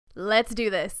Let's do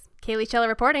this. Kaylee Chella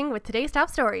reporting with today's top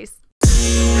stories.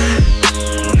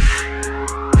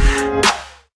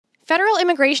 Federal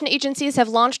immigration agencies have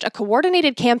launched a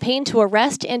coordinated campaign to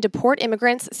arrest and deport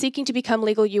immigrants seeking to become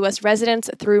legal U.S. residents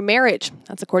through marriage.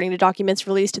 That's according to documents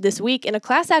released this week in a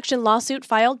class action lawsuit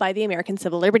filed by the American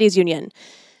Civil Liberties Union.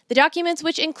 The documents,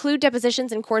 which include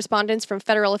depositions and correspondence from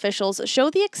federal officials, show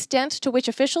the extent to which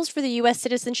officials for the U.S.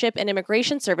 Citizenship and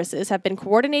Immigration Services have been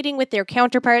coordinating with their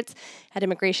counterparts at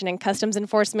Immigration and Customs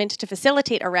Enforcement to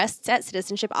facilitate arrests at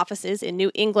citizenship offices in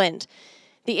New England.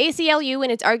 The ACLU,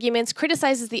 in its arguments,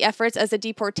 criticizes the efforts as a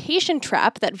deportation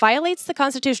trap that violates the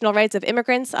constitutional rights of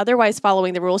immigrants otherwise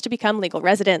following the rules to become legal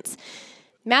residents.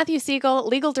 Matthew Siegel,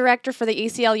 legal director for the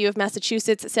ACLU of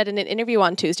Massachusetts, said in an interview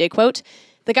on Tuesday, quote,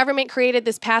 "The government created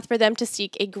this path for them to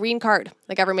seek a green card.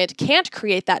 The government can't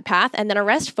create that path and then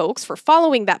arrest folks for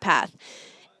following that path."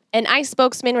 An ICE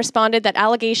spokesman responded that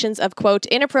allegations of, quote,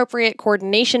 "inappropriate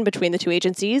coordination between the two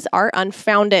agencies are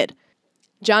unfounded."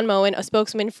 John Moen, a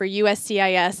spokesman for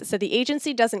USCIS, said the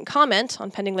agency doesn't comment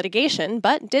on pending litigation,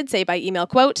 but did say by email,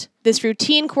 quote, "This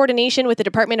routine coordination with the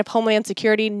Department of Homeland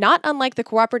Security, not unlike the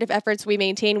cooperative efforts we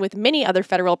maintain with many other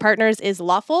federal partners, is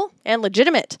lawful and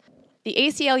legitimate." The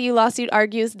ACLU lawsuit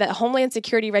argues that Homeland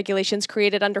Security regulations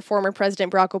created under former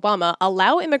President Barack Obama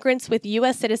allow immigrants with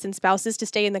U.S. citizen spouses to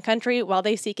stay in the country while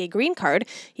they seek a green card,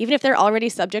 even if they're already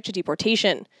subject to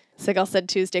deportation. Siegel said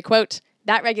Tuesday, quote,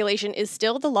 "That regulation is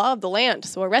still the law of the land,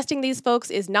 so arresting these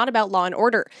folks is not about law and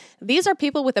order. These are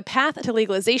people with a path to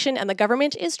legalization, and the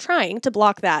government is trying to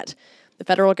block that." The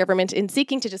federal government, in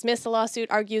seeking to dismiss the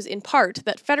lawsuit, argues in part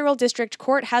that federal district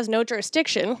court has no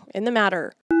jurisdiction in the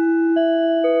matter.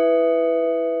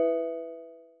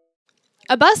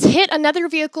 A bus hit another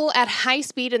vehicle at high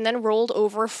speed and then rolled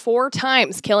over 4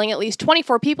 times, killing at least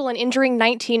 24 people and injuring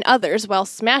 19 others while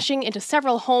smashing into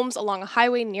several homes along a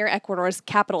highway near Ecuador's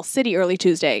capital city early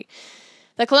Tuesday.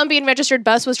 The Colombian-registered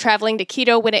bus was traveling to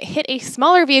Quito when it hit a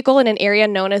smaller vehicle in an area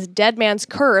known as Dead Man's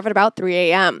Curve at about 3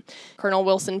 a.m. Colonel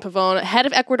Wilson Pavon, head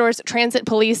of Ecuador's transit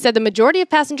police, said the majority of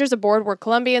passengers aboard were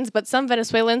Colombians, but some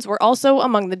Venezuelans were also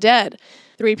among the dead.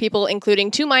 3 people,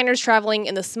 including 2 minors traveling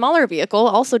in the smaller vehicle,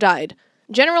 also died.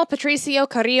 General Patricio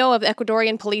Carrillo of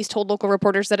Ecuadorian police told local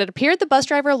reporters that it appeared the bus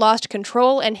driver lost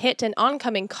control and hit an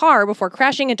oncoming car before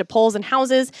crashing into poles and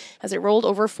houses as it rolled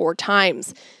over 4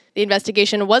 times. The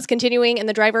investigation was continuing, and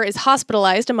the driver is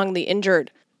hospitalized among the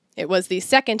injured. It was the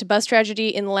second bus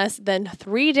tragedy in less than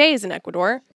 3 days in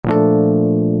Ecuador.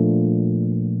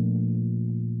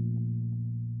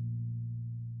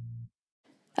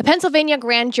 A Pennsylvania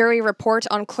grand jury report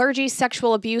on clergy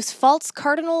sexual abuse faults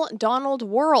Cardinal Donald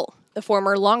Wuerl, the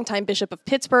former longtime Bishop of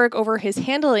Pittsburgh, over his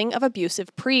handling of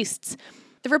abusive priests.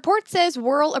 The report says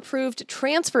Wuerl approved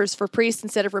transfers for priests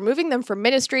instead of removing them from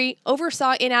ministry,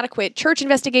 oversaw inadequate church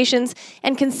investigations,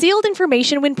 and concealed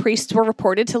information when priests were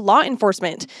reported to law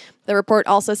enforcement. The report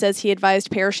also says he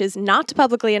advised parishes not to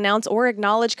publicly announce or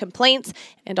acknowledge complaints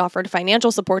and offered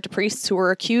financial support to priests who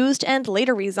were accused and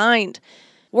later resigned.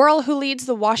 Wuerl, who leads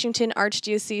the Washington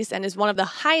Archdiocese and is one of the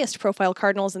highest-profile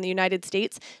cardinals in the United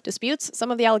States, disputes some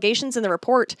of the allegations in the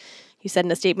report. He said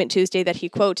in a statement Tuesday that he,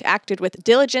 quote, "acted with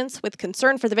diligence, with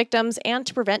concern for the victims, and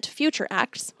to prevent future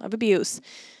acts of abuse."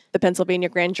 The Pennsylvania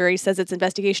grand jury says its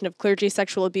investigation of clergy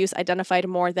sexual abuse identified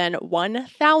more than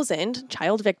 1,000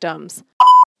 child victims.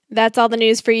 That's all the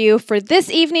news for you for this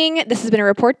evening. This has been a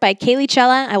report by Kaylee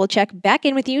Chella. I will check back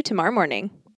in with you tomorrow morning.